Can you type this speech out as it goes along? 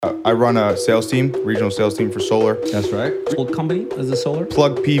I run a sales team, regional sales team for solar. That's right. What company is the solar?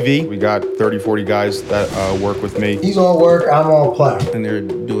 Plug PV. We got 30, 40 guys that work with me. He's all work, I'm all play. And they're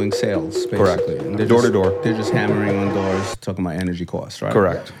doing sales, basically. Correct. And they're Door to door. They're just hammering on doors, talking about energy costs, right?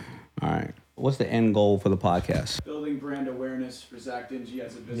 Correct. All right. What's the end goal for the podcast? Building brand awareness for Zach Dingy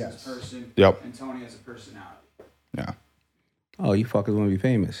as a business person. Yep. And Tony as a personality. Yeah. Oh, you fuckers want to be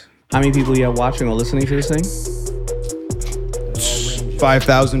famous. How many people you have watching or listening to this thing?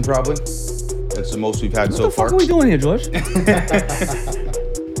 5,000 probably. That's the most we've had so What the far. fuck are we doing here, George?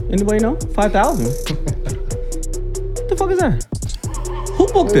 Anybody know? 5,000? What the fuck is that? Who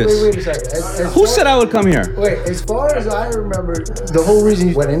booked this? Wait a second. Who said I would come here? Wait, as far as I remember, the whole reason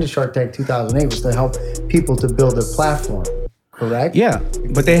you went into Shark Tank 2008 was to help people to build a platform, correct? Yeah,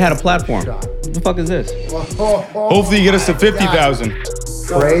 but they had a platform. What the fuck is this? Hopefully you get us to 50,000.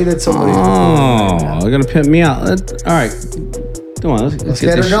 Pray that somebody's Oh, they're gonna pimp me out. All right, come on, let's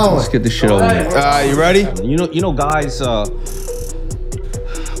get her going. Let's get this shit over with. You ready? You know, guys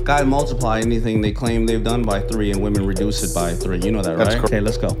multiply anything they claim they've done by 3, and women reduce it by 3. You know that, right? That's correct. Okay,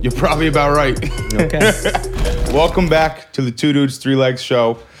 let's go. You're probably about right. Okay. Welcome back to the Two Dudes, Three Legs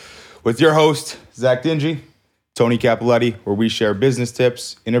show with your host, Zach Dingy, Tony Capoletti, where we share business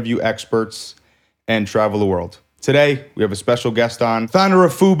tips, interview experts, and travel the world. Today, we have a special guest on, founder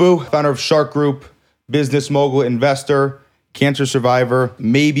of FUBU, founder of Shark Group, business mogul, investor, cancer survivor,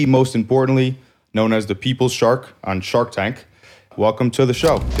 maybe most importantly, known as the People's Shark on Shark Tank. Welcome to the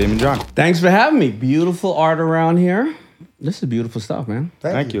show, Daymond John. Thanks for having me. Beautiful art around here. This is beautiful stuff, man.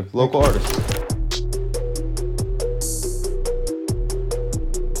 Thank you. Local artist.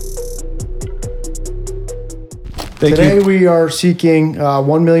 Today we are seeking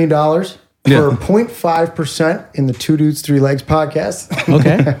 $1 million for 0.5% in the Two Dudes, Three Legs podcast.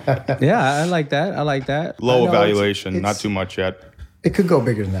 Okay. Yeah, I like that. I like that. Low I know, evaluation, it's- not too much yet. It could go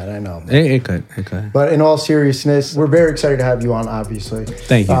bigger than that, I know. It could. But in all seriousness, we're very excited to have you on, obviously.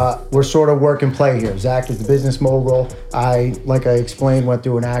 Thank you. We're sort of work and play here. Zach is the business mogul. Like I explained, went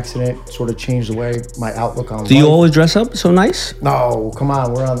through an accident, sort of changed the way my outlook on Do you life. always dress up so nice? No, come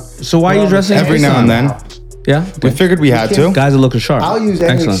on, we're on. So why are you we're on dressing the Every same now and then. now. Yeah. We figured we had to. Guys are looking sharp. I'll use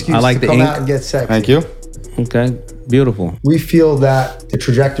any Excellent. excuse I like to the come ink. out and get sexy. Thank you. Okay. Beautiful. We feel that the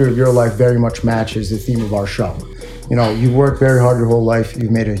trajectory of your life very much matches the theme of our show. You know, you've worked very hard your whole life.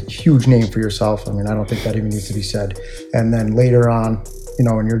 You've made a huge name for yourself. I mean, I don't think that even needs to be said. And then later on, you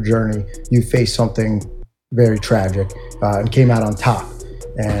know, in your journey, you faced something very tragic and came out on top.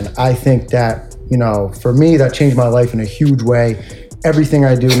 And I think that, you know, for me, that changed my life in a huge way. Everything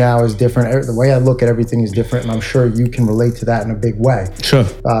I do now is different. The way I look at everything is different. And I'm sure you can relate to that in a big way. Sure.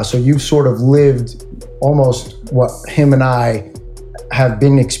 So you've sort of lived almost what him and I have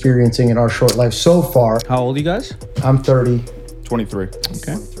been experiencing in our short life so far. How old are you guys? I'm 30. 23.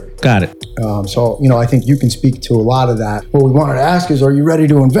 Okay. Got it. So, you know, I think you can speak to a lot of that. What we wanted to ask is, are you ready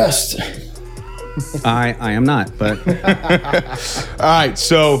to invest? I am not, but All right,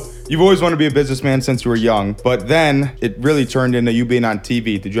 so you've always wanted to be a businessman since you were young, but then it really turned into you being on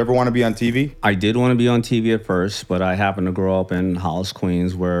TV. Did you ever want to be on TV? I did want to be on TV at first, but I happened to grow up in Hollis,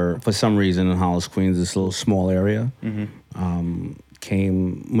 Queens, where for some reason in Hollis, Queens, this little small area,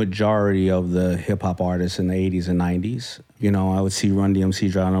 came majority of the hip hop artists in the 80s and 90s. You know, I would see Run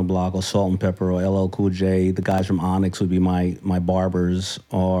DMC driving on the block, or Salt and Pepper, or LL Cool J. The guys from Onyx would be my barbers,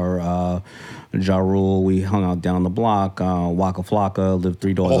 or Ja Rule. We hung out down the block. Waka Flocka lived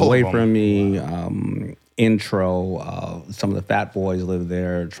 3 doors All away of them. from me. Intro, some of the Fat Boys lived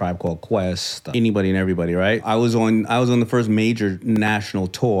there. Tribe Called Quest, anybody and everybody, right? I was on the first major national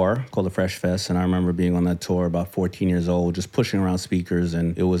tour called the Fresh Fest, and I remember being on that tour about 14 years old, just pushing around speakers,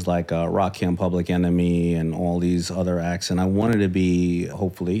 and it was like Rakim, Public Enemy, and all these other acts, and I wanted to be,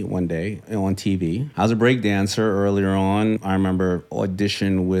 hopefully, one day on TV. I was a break dancer earlier on. I remember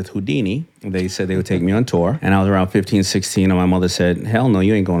auditioned with Houdini. They said they would take me on tour, and I was around 15, 16, and my mother said, hell no,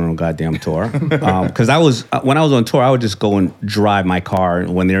 you ain't going on a goddamn tour. Because when I was on tour, I would just go and drive my car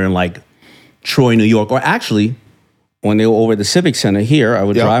when they're in like Troy, New York, or actually when they were over at the Civic Center here, I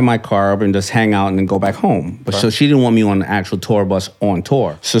would drive my car up and just hang out and then go back home. But so she didn't want me on the actual tour bus on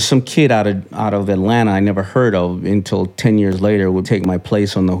tour. So some kid out of Atlanta I never heard of until 10 years later would take my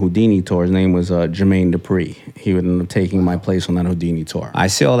place on the Houdini tour. His name was Jermaine Dupri. He would end up taking my place on that Houdini tour. I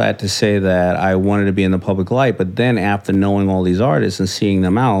say all that to say that I wanted to be in the public light, but then after knowing all these artists and seeing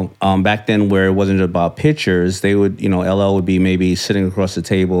them out, back then where it wasn't about pictures, they would, LL would be maybe sitting across the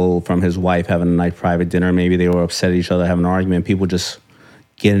table from his wife having a nice private dinner. Maybe they were upset at each other, having an argument. People just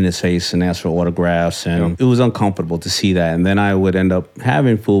get in his face and ask for autographs. And it was uncomfortable to see that. And then I would end up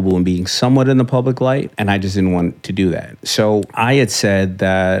having FUBU and being somewhat in the public light. And I just didn't want to do that. So I had said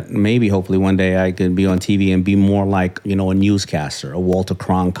that maybe hopefully one day I could be on TV and be more like, a newscaster, a Walter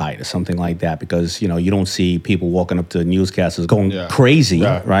Cronkite or something like that. Because, you don't see people walking up to newscasters going crazy,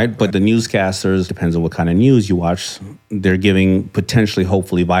 right? But the newscasters, depends on what kind of news you watch, they're giving potentially,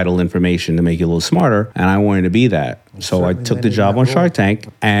 hopefully, vital information to make you a little smarter. And I wanted to be that. So I took the job on Shark Tank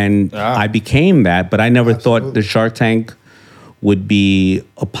and I became that. But I never thought the Shark Tank would be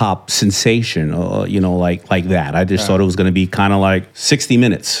a pop sensation, like that. I just thought it was going to be kind of like 60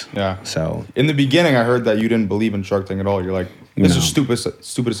 Minutes. Yeah. So in the beginning, I heard that you didn't believe in Shark Tank at all. You're like, this is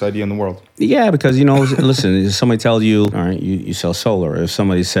stupidest idea in the world. Yeah, because, listen, if somebody tells you, all right, you sell solar. If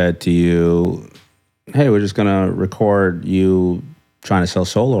somebody said to you, hey, we're just going to record you trying to sell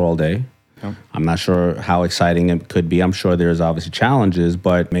solar all day. Yep. I'm not sure how exciting it could be. I'm sure there's obviously challenges,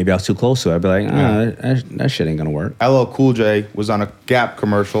 but maybe I was too close to it. I'd be like, that shit ain't going to work. LL Cool J was on a Gap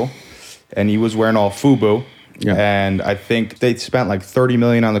commercial, and he was wearing all FUBU. Yeah. And I think they spent like $30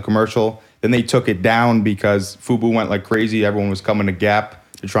 million on the commercial. Then they took it down because FUBU went like crazy. Everyone was coming to Gap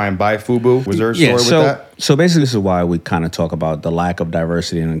to try and buy FUBU. Was there a story with that? So basically, this is why we kind of talk about the lack of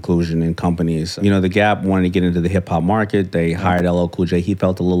diversity and inclusion in companies. The Gap wanted to get into the hip-hop market. They hired LL Cool J. He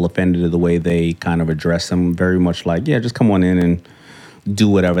felt a little offended at the way they kind of addressed him, very much like, just come on in and do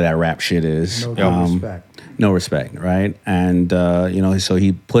whatever that rap shit is. No respect. No respect, right? And so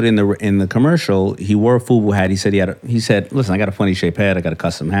he put in the commercial. He wore a FUBU hat. He said, listen, I got a funny shaped head. I got a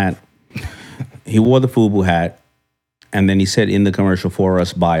custom hat. He wore the FUBU hat. And then he said in the commercial, for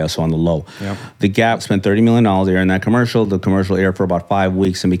us, by us on the low. Yep. The Gap spent $30 million airing that commercial. The commercial aired for about 5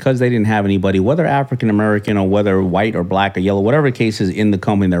 weeks. And because they didn't have anybody, whether African-American or whether white or black or yellow, whatever the case is in the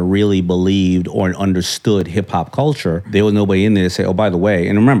company that really believed or understood hip-hop culture, there was nobody in there to say, oh, by the way.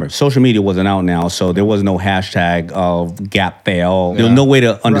 And remember, social media wasn't out now, so there was no hashtag of Gap fail. There was no way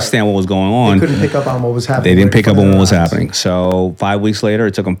to understand what was going on. They couldn't pick up on what was happening. They didn't pick up on what was happening. So 5 weeks later,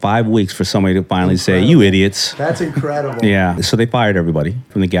 it took them 5 weeks for somebody to finally say, you idiots. That's incredible. Yeah, so they fired everybody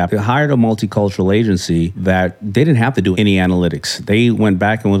from the Gap. They hired a multicultural agency that they didn't have to do any analytics. They went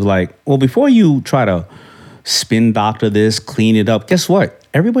back and was like, well, before you try to spin doctor this, clean it up, guess what?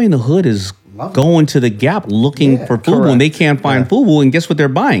 Everybody in the hood is going to the Gap looking for FUBU, and they can't find FUBU, and guess what they're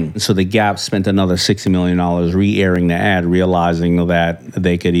buying? So the Gap spent another $60 million re-airing the ad, realizing that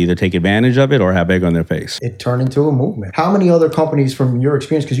they could either take advantage of it or have egg on their face. It turned into a movement. How many other companies, from your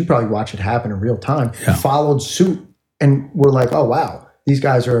experience, because you probably watch it happen in real time, followed suit and were like, oh, wow, these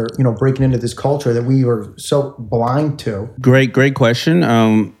guys are, breaking into this culture that we were so blind to? Great question.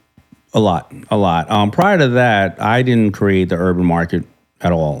 A lot. Prior to that, I didn't create the urban market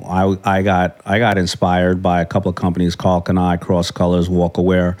at all. I got inspired by a couple of companies, Carl Kanai, Cross Colors, Walk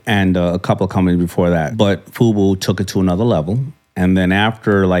Aware, and a couple of companies before that. But FUBU took it to another level. And then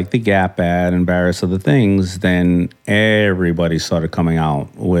after like the Gap ad and various other things, then everybody started coming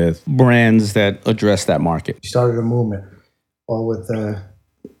out with brands that address that market. You started a movement, all with the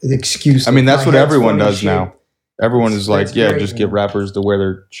excuse. I mean, that's what everyone does now. Everyone is like, just get rappers to wear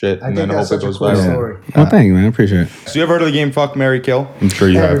their shit and then hope it goes viral. Well, thank you, man. I appreciate it. So you ever heard of the game Fuck, Marry, Kill? I'm sure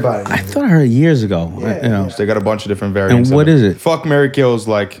you have. I thought I heard it years ago. So they got a bunch of different variants. And what is it? Fuck, Marry, Kill is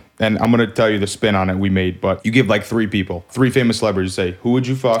like, and I'm going to tell you the spin on it we made, but you give like 3 people, 3 famous celebrities, say, who would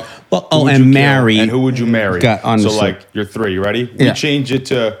you fuck? Well, and marry. And who would you marry? So like, you're 3, ready? We change it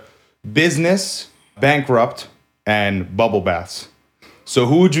to business, bankrupt, and bubble baths. So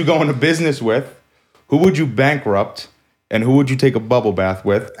who would you go into business with? Who would you bankrupt, and who would you take a bubble bath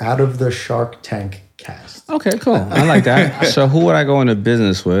with? Out of the Shark Tank cast. Okay, cool. I like that. So who would I go into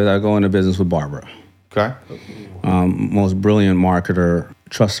business with? I go into business with Barbara. Okay. Most brilliant marketer,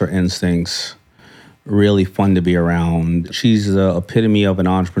 trusts her instincts, really fun to be around. She's the epitome of an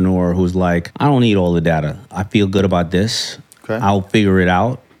entrepreneur who's like, I don't need all the data. I feel good about this. Okay. I'll figure it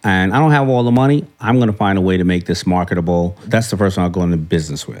out. And I don't have all the money. I'm going to find a way to make this marketable. That's the first one I'll go into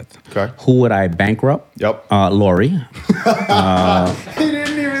business with. Okay. Who would I bankrupt? Yep. Lori. He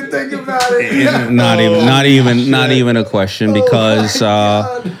didn't even think about it. Not even a question, because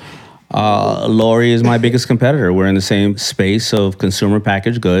Lori is my biggest competitor. We're in the same space of consumer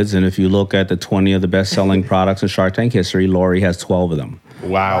packaged goods, and if you look at the 20 of the best-selling products in Shark Tank history, Lori has 12 of them.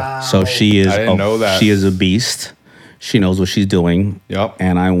 Wow. So she is. I didn't know that. She is a beast. She knows what she's doing. Yep.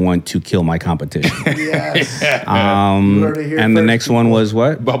 And I want to kill my competition. Yes. And the next one was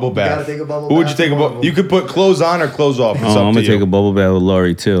what? Bubble bath. You gotta take a bubble Who would bath. You take you could put clothes on or clothes off. I'm gonna take a bubble bath with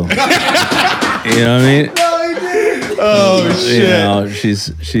Lori too. You know what I mean? No, he didn't. Oh shit! You know, she's.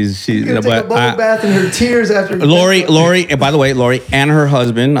 You're gonna take a bubble bath in her tears after. Lori, and by the way, Lori and her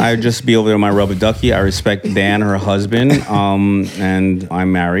husband. I would just be over there with my rubber ducky. I respect Dan, her husband, and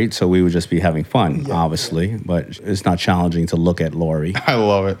I'm married, so we would just be having fun, obviously. But it's not challenging to look at Lori. I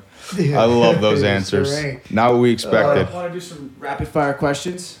love it. I love those answers. Not what we expected. I want to do some rapid fire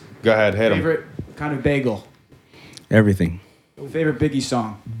questions. Go ahead, hit 'em. Favorite kind of bagel. Everything. Favorite Biggie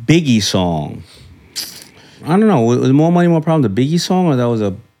song. Biggie song. I don't know. Was More Money, More Problems a Biggie song, or that was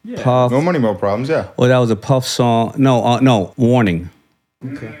a Puff? No money, more problems. Yeah. Or that was a Puff song? No. Warning.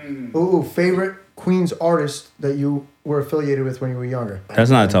 Okay. Ooh, favorite Queens artist that you were affiliated with when you were younger? That's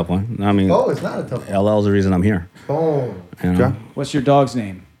not a tough one. I mean, it's not a tough one. LL's the reason I'm here. Boom. You know? Okay. What's your dog's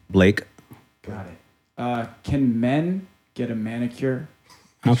name? Blake. Got it. Can men get a manicure?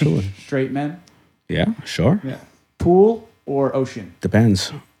 Absolutely. Straight men? Yeah, sure. Yeah. Pool or ocean?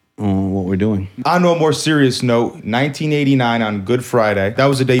 Depends on what we're doing. On to a more serious note, 1989 on Good Friday. That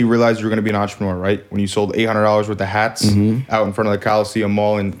was the day you realized you were going to be an entrepreneur, right? When you sold $800 worth of hats out in front of the Coliseum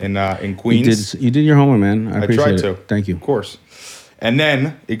Mall in Queens. You did your homework, man. I appreciate tried it. to. Thank you. Of course. And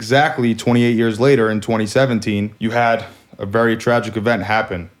then, exactly 28 years later, in 2017, you had a very tragic event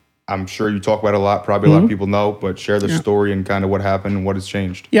happen. I'm sure you talk about it a lot. Probably a lot of people know, but share the story and kind of what happened and what has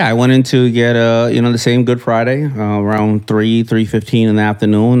changed. Yeah, I went in to get the same Good Friday around 3:15 in the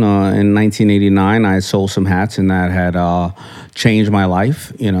afternoon in 1989. I sold some hats and that had changed my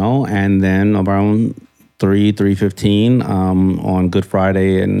life, and then around 3:15 on Good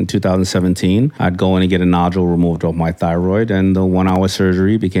Friday in 2017, I'd go in and get a nodule removed off my thyroid, and the 1 hour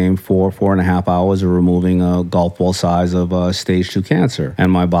surgery became 4.5 hours of removing a golf ball size of stage 2 cancer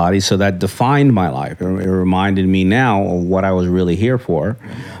in my body. So that defined my life. It reminded me now of what I was really here for,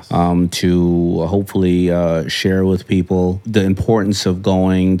 to hopefully share with people the importance of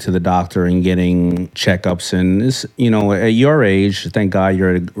going to the doctor and getting checkups. And this, at your age, thank God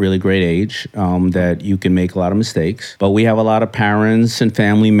you're at a really great age, that you can make a lot of mistakes. But we have a lot of parents and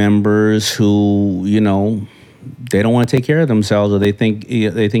family members who, they don't want to take care of themselves, or they think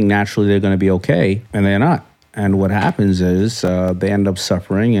naturally they're going to be okay, and they're not. And what happens is they end up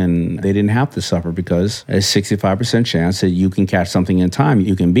suffering, and they didn't have to suffer because there's 65% chance that you can catch something in time.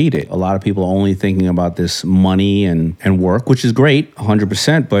 You can beat it. A lot of people are only thinking about this money and work, which is great,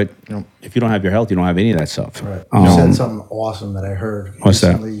 100%. But if you don't have your health, you don't have any of that stuff. Right. You said something awesome that I heard What's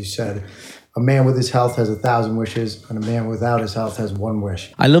recently. that? You said, a man with his health has 1,000 wishes, and a man without his health has one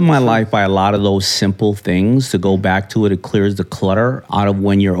wish. I live my life by a lot of those simple things. To go back to it, it clears the clutter out of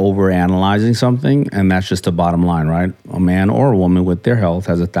when you're overanalyzing something, and that's just the bottom line, right? A man or a woman with their health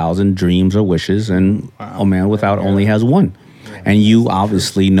has 1,000 dreams or wishes, and a man without only has one. And you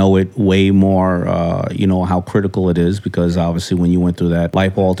obviously know it way more, how critical it is, because obviously when you went through that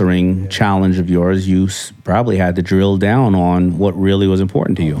life-altering challenge of yours, you probably had to drill down on what really was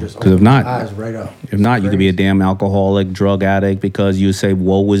important to you. Because if not, you could be a damn alcoholic, drug addict, because you say,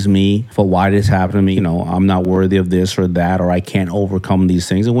 woe is me for why this happened to me. I'm not worthy of this or that, or I can't overcome these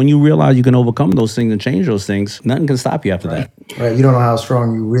things. And when you realize you can overcome those things and change those things, nothing can stop you after that. Right. You don't know how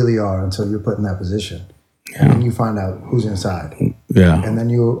strong you really are until you're put in that position. And then you find out who's inside. Yeah. And then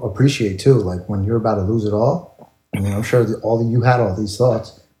you appreciate too, like when you're about to lose it all. I mean, I'm sure you had all these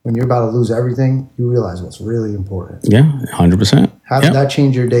thoughts. When you're about to lose everything, you realize what's really important. Yeah, 100%. How did that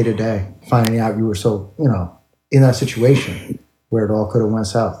change your day to day? Finding out you were so, in that situation where it all could have went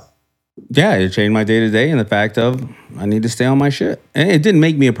south. Yeah, it changed my day-to-day in the fact of I need to stay on my shit. And it didn't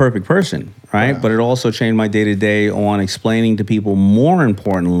make me a perfect person, right? But it also changed my day-to-day on explaining to people, more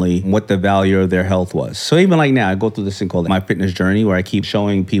importantly, what the value of their health was. So even like now, I go through this thing called my fitness journey, where I keep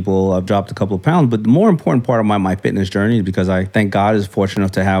showing people I've dropped a couple of pounds. But the more important part of my fitness journey is because I thank God is fortunate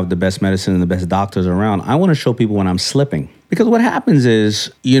enough to have the best medicine and the best doctors around. I want to show people when I'm slipping. Because what happens is,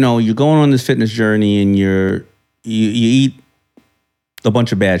 you're going on this fitness journey and you eat a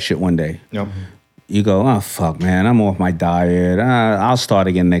bunch of bad shit one day. Yep. You go, oh, fuck, man, I'm off my diet. I'll start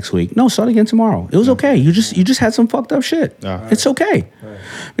again next week. No, start again tomorrow. It was okay. You just had some fucked up shit. It's okay. Right.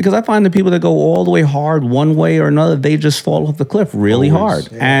 Because I find the people that go all the way hard one way or another, they just fall off the cliff really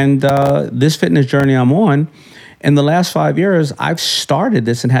hard. Yeah. And this fitness journey I'm on, in the last 5 years, I've started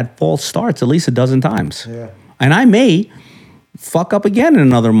this and had false starts at least a dozen times. Yeah. And I may fuck up again in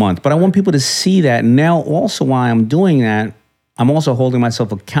another month, but I want people to see that. And now also while I'm doing that, I'm also holding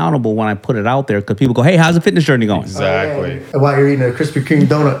myself accountable when I put it out there, because people go, hey, how's the fitness journey going? Exactly. While you're eating a Krispy Kreme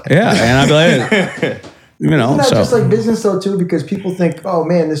donut. Yeah, and I'd be like, Isn't that just like business though too? Because people think, oh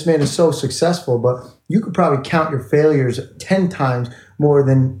man, this man is so successful, but you could probably count your failures 10 times more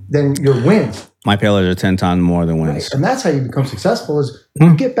than your wins. My failures are 10 times more than wins. Right. And that's how you become successful, is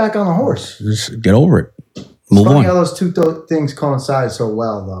you get back on the horse. Just get over it. Move funny on. how those two things coincide so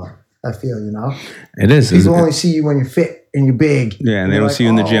well, though. I feel, It is. People only see you when you're fit and you're big. Yeah, and they you're don't see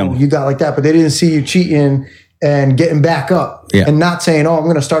you in the gym. You got like that, but they didn't see you cheating and getting back up and not saying, I'm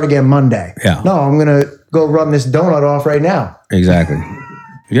going to start again Monday. Yeah. No, I'm going to go run this donut off right now. Exactly.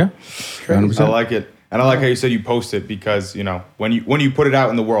 Yeah. 100%. I like it. And I like how you said you post it because, when you put it out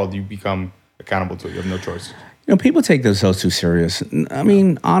in the world, you become accountable to it. You have no choice. People take themselves too serious. I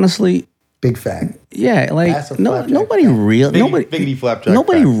mean, honestly, big fact. yeah, like nobody really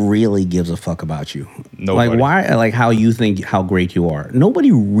gives a fuck about you. Nobody. Like why? Like how you think how great you are.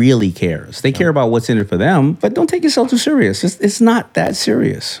 Nobody really cares. They care about what's in it for them, but don't take yourself too serious. It's not that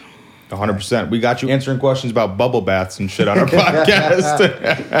serious. 100%. We got you answering questions about bubble baths and shit on our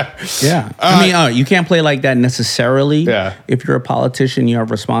podcast. Yeah. I mean, you can't play like that necessarily. Yeah. If you're a politician, you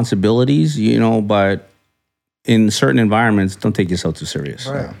have responsibilities, but in certain environments, don't take yourself too serious.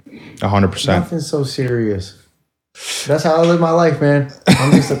 Right. 100%. Nothing so serious. That's how I live my life, man.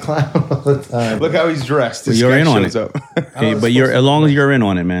 I'm just a clown all the time. Look how he's dressed. This You're guy in on shows it. up. Hey, but as long as you're in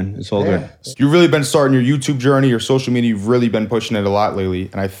on it, man, it's all good. You've really been starting your YouTube journey, your social media. You've really been pushing it a lot lately.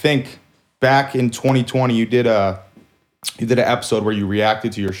 And I think back in 2020, you did an episode where you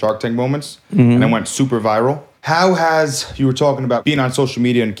reacted to your Shark Tank moments, and it went super viral. How has, you were talking about being on social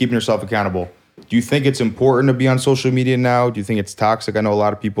media and keeping yourself accountable. Do you think it's important to be on social media now? Do you think it's toxic? I know a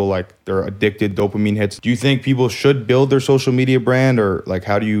lot of people, they're addicted, dopamine hits. Do you think people should build their social media brand, or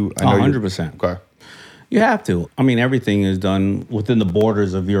how do you? 100%. Okay. You have to. I mean, everything is done within the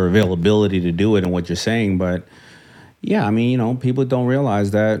borders of your availability to do it and what you're saying. But yeah, I mean, people don't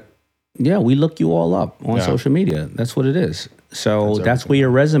realize that, we look you all up on social media. That's what it is. So that's where your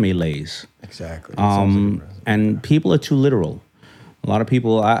resume lays. Exactly. And people are too literal. A lot of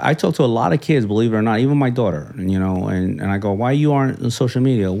people, I talk to a lot of kids, believe it or not, even my daughter, and I go, why you aren't on social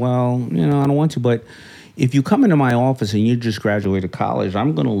media? Well, I don't want to, but if you come into my office and you just graduated college,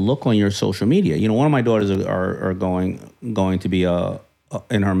 I'm going to look on your social media. One of my daughters are going to be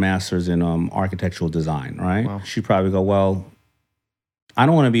in her master's in architectural design, right? Wow. She'd probably go, well, I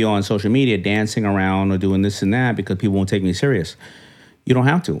don't want to be on social media dancing around or doing this and that because people won't take me serious. You don't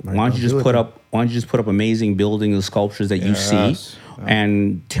have to. Why don't you just put up amazing buildings and sculptures that you see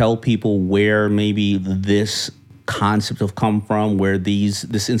and tell people where maybe this concept have come from, where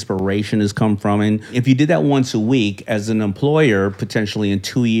this inspiration has come from. And if you did that once a week as an employer, potentially in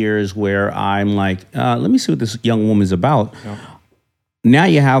 2 years where I'm like, let me see what this young woman's about. Yeah. Now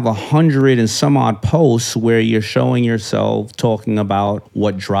you have 100 and some odd posts where you're showing yourself talking about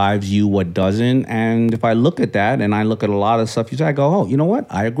what drives you, what doesn't. And if I look at that and I look at a lot of stuff you say, I go, oh, you know what?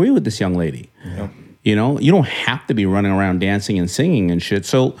 I agree with this young lady. Yeah. You don't have to be running around dancing and singing and shit.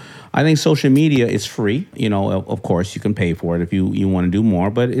 So I think social media is free. Of course, you can pay for it if you want to do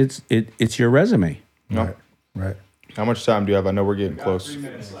more, but it's your resume. No. Right. How much time do you have? I know we're getting close. 3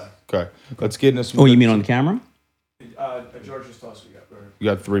 minutes left. Okay. Let's get into some. Oh, you mean on the camera? George just tossed me. You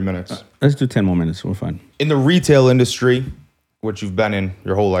got 3 minutes. Let's do 10 more minutes. We're fine. In the retail industry, which you've been in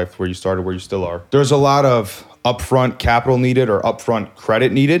your whole life, where you started, where you still are, there's a lot of upfront capital needed or upfront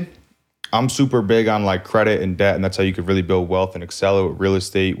credit needed. I'm super big on credit and debt, and that's how you could really build wealth and excel at real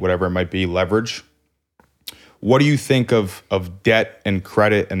estate, whatever it might be, leverage. What do you think of debt and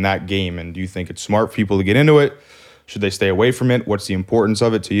credit in that game? And do you think it's smart for people to get into it? Should they stay away from it? What's the importance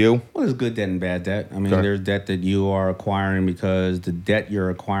of it to you? Well, there's good debt and bad debt. I mean, there's debt that you are acquiring because the debt you're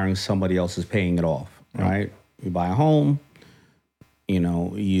acquiring, somebody else is paying it off, right? You buy a home, you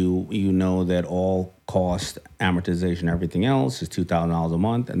know that all cost, amortization, everything else is $2,000 a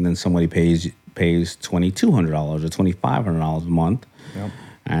month, and then somebody pays $2,200 or $2,500 a month. Yep.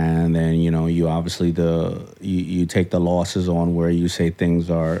 And then, you obviously you take the losses on where you say things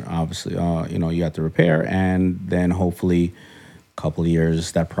are obviously, you have to repair. And then hopefully a couple of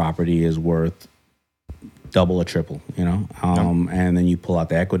years, that property is worth double or triple, and then you pull out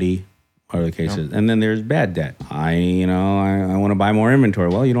the equity or the cases. And then there's bad debt. I want to buy more inventory.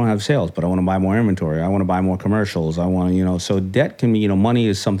 Well, you don't have sales, but I want to buy more inventory. I want to buy more commercials. I want to, so debt can be, money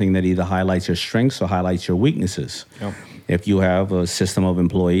is something that either highlights your strengths or highlights your weaknesses. Yep. If you have a system of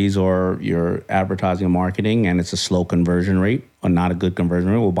employees or you're advertising and marketing and it's a slow conversion rate or not a good conversion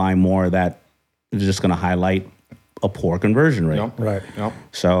rate, we'll buy more of that. It's just going to highlight a poor conversion rate. Yep. Right. Yep.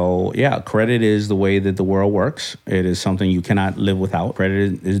 So, credit is the way that the world works. It is something you cannot live without.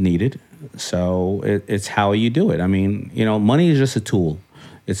 Credit is needed. So it's how you do it. I mean, money is just a tool.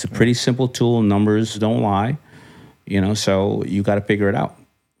 It's a pretty simple tool. Numbers don't lie, so you got to figure it out.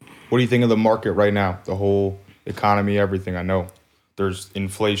 What do you think of the market right now? The whole economy, everything. I know there's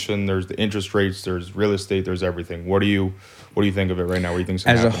inflation, there's the interest rates, there's real estate, there's everything. What do you think of it right now? What do you think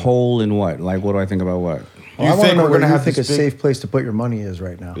as a whole in what? What do I think about what? Well, I want to know we're where gonna you have think a this big- safe place to put your money is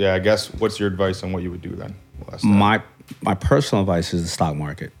right now. Yeah, I guess. What's your advice on what you would do then? We'll ask that. My personal advice is the stock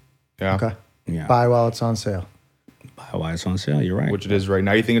market. Yeah. Okay. Yeah. Buy while it's on sale. Buy while it's on sale. You're right. Which it is right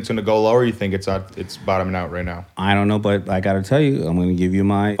now. You think it's going to go lower? Or you think it's bottoming out right now? I don't know, but I got to tell you, I'm going to give you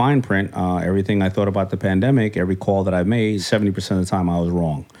my fine print. Everything I thought about the pandemic, every call that I made, 70% of the time I was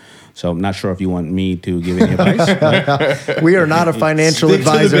wrong. So I'm not sure if you want me to give any advice. We are not a financial Stick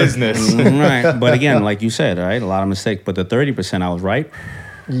advisor. to the business. Right. But again, like you said, right, a lot of mistakes. But the 30% I was right.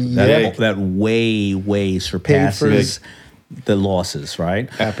 Yeah. That way surpasses the losses, right?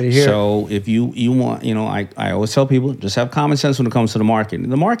 Happy to hear. So if you want, I always tell people, just have common sense when it comes to the market.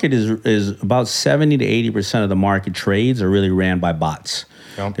 The market is about 70 to 80% of the market trades are really ran by bots.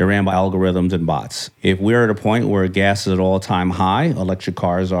 Yep. They're ran by algorithms and bots. If we're at a point where gas is at all-time high, electric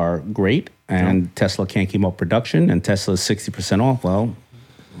cars are great, and Tesla can't keep up production, and Tesla is 60% off, well,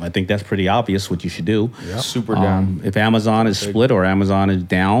 I think that's pretty obvious what you should do. Super down. If Amazon is split or Amazon is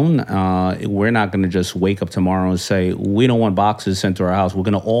down, we're not going to just wake up tomorrow and say, we don't want boxes sent to our house. We're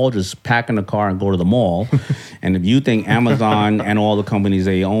going to all just pack in the car and go to the mall. And if you think Amazon and all the companies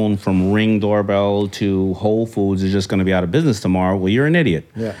they own, from Ring doorbell to Whole Foods, is just going to be out of business tomorrow, well, you're an idiot.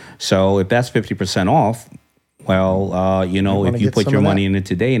 Yeah. So if that's 50% off, well, if you put your money in it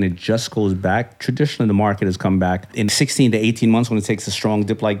today and it just goes back, traditionally the market has come back in 16 to 18 months when it takes a strong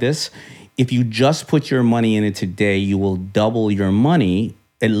dip like this. If you just put your money in it today, you will double your money,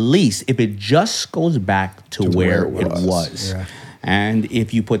 at least if it just goes back to where it was. Yeah. And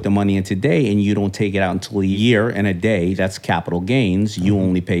if you put the money in today and you don't take it out until a year and a day, that's capital gains. You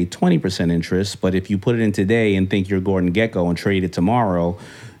only pay 20% interest. But if you put it in today and think you're Gordon Gekko and trade it tomorrow,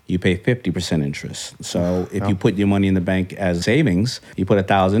 you pay 50% interest. So if you put your money in the bank as savings, you put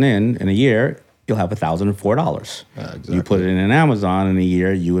 $1,000 in a year, you'll have $1,004. Exactly. You put it in Amazon in a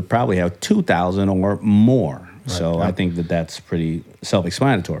year, you would probably have $2,000 or more. So I think that's pretty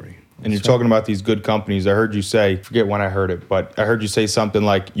self-explanatory. And you're talking about these good companies. I heard you say, forget when I heard it, but I heard you say something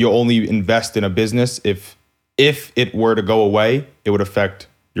like you only invest in a business if it were to go away, it would affect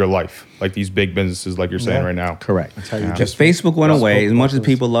your life, like these big businesses, like you're saying right now. Correct. That's how you If just Facebook went away, as much as about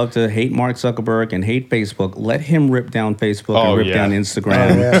people love to hate Mark Zuckerberg and hate Facebook, let him rip down Facebook and rip down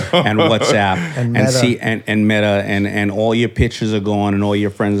Instagram and WhatsApp And and Meta. see and Meta and all your pictures are gone and all your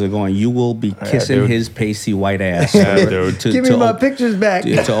friends are gone. You will be kissing dude. his pasty white ass. Dude. Give me my pictures back.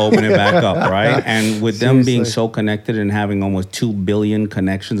 To open it back up, right? And with them being Seriously. so connected and having almost 2 billion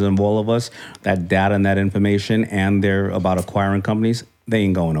connections of all of us, that data and that information, and they're about acquiring companies, they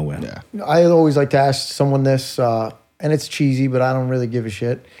ain't going nowhere. Yeah. I always like to ask someone this, and it's cheesy, but I don't really give a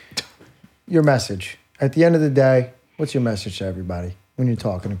shit. Your message. At the end of the day, what's your message to everybody when you're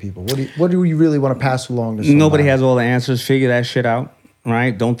talking to people? What do you really want to pass along to somebody? Nobody has all the answers. Figure that shit out,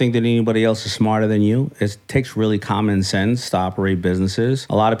 right? Don't think that anybody else is smarter than you. It takes really common sense to operate businesses.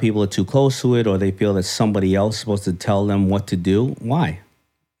 A lot of people are too close to it, or they feel that somebody else is supposed to tell them what to do. Why?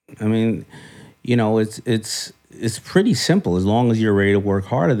 I mean, it's pretty simple as long as you're ready to work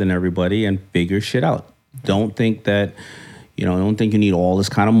harder than everybody and figure shit out. Don't think that, don't think you need all this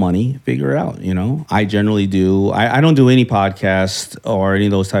kind of money. Figure it out, I generally do. I don't do any podcast or any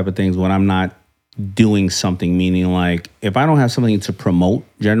of those type of things when I'm not doing something, meaning like if I don't have something to promote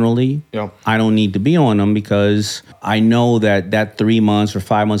generally, I don't need to be on them because I know that 3 months or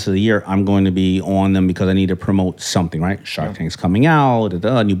 5 months of the year, I'm going to be on them because I need to promote something, right? Shark Tank's coming out,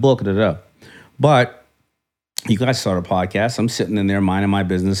 new book, But you guys start a podcast. I'm sitting in there minding my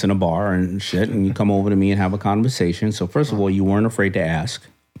business in a bar and shit, and you come over to me and have a conversation. So first of all, you weren't afraid to ask.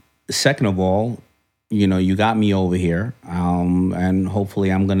 Second of all, you got me over here, and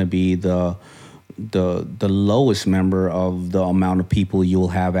hopefully I'm going to be the lowest member of the amount of people you'll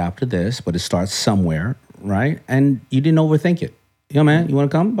have after this, but it starts somewhere, right? And you didn't overthink it. Man, you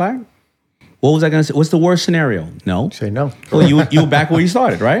want to come back? What was I going to say? What's the worst scenario? No. Say no. Well, you were back where you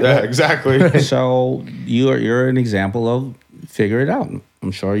started, right? Yeah, exactly. So you're an example of figure it out.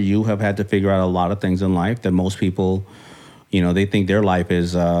 I'm sure you have had to figure out a lot of things in life that most people, they think their life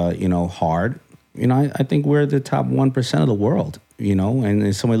is, hard. I think we're the top 1% of the world,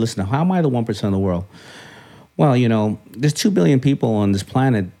 and somebody listen, how am I the 1% of the world? Well, there's 2 billion people on this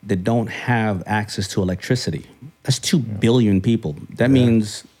planet that don't have access to electricity. That's 2 billion people. That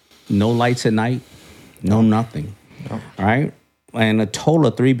means no lights at night, no nothing. All right? And a total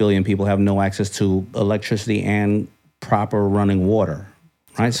of 3 billion people have no access to electricity and proper running water.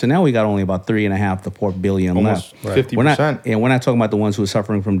 Right? So now we got only about 3.5 to 4 billion Almost left. 50%. We're not talking about the ones who are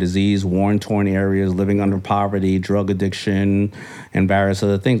suffering from disease, war-torn areas, living under poverty, drug addiction, and various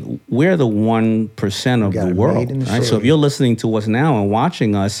other things. We're the 1% of got the it world. made in the Right? So shade. if you're listening to us now and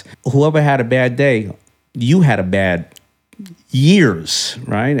watching us, whoever had a bad day, you had a bad years,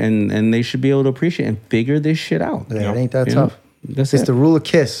 right? And they should be able to appreciate and figure this shit out. Yeah, it ain't that tough. That's It's it. the rule of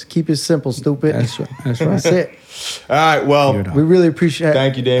KISS. Keep it simple, stupid. That's right. That's right. That's it. All right. Well, We really appreciate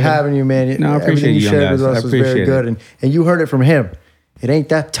Thank you, Daymond. having you, man. No, I appreciate Everything you you shared young with guys. us I was very appreciate good. it. And you heard it from him. It ain't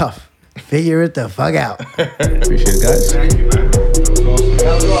that tough. Figure it the fuck out. Appreciate it, guys. thank you, man.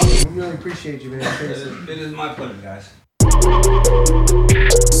 That was awesome. We really appreciate you, man. It is my pleasure, guys.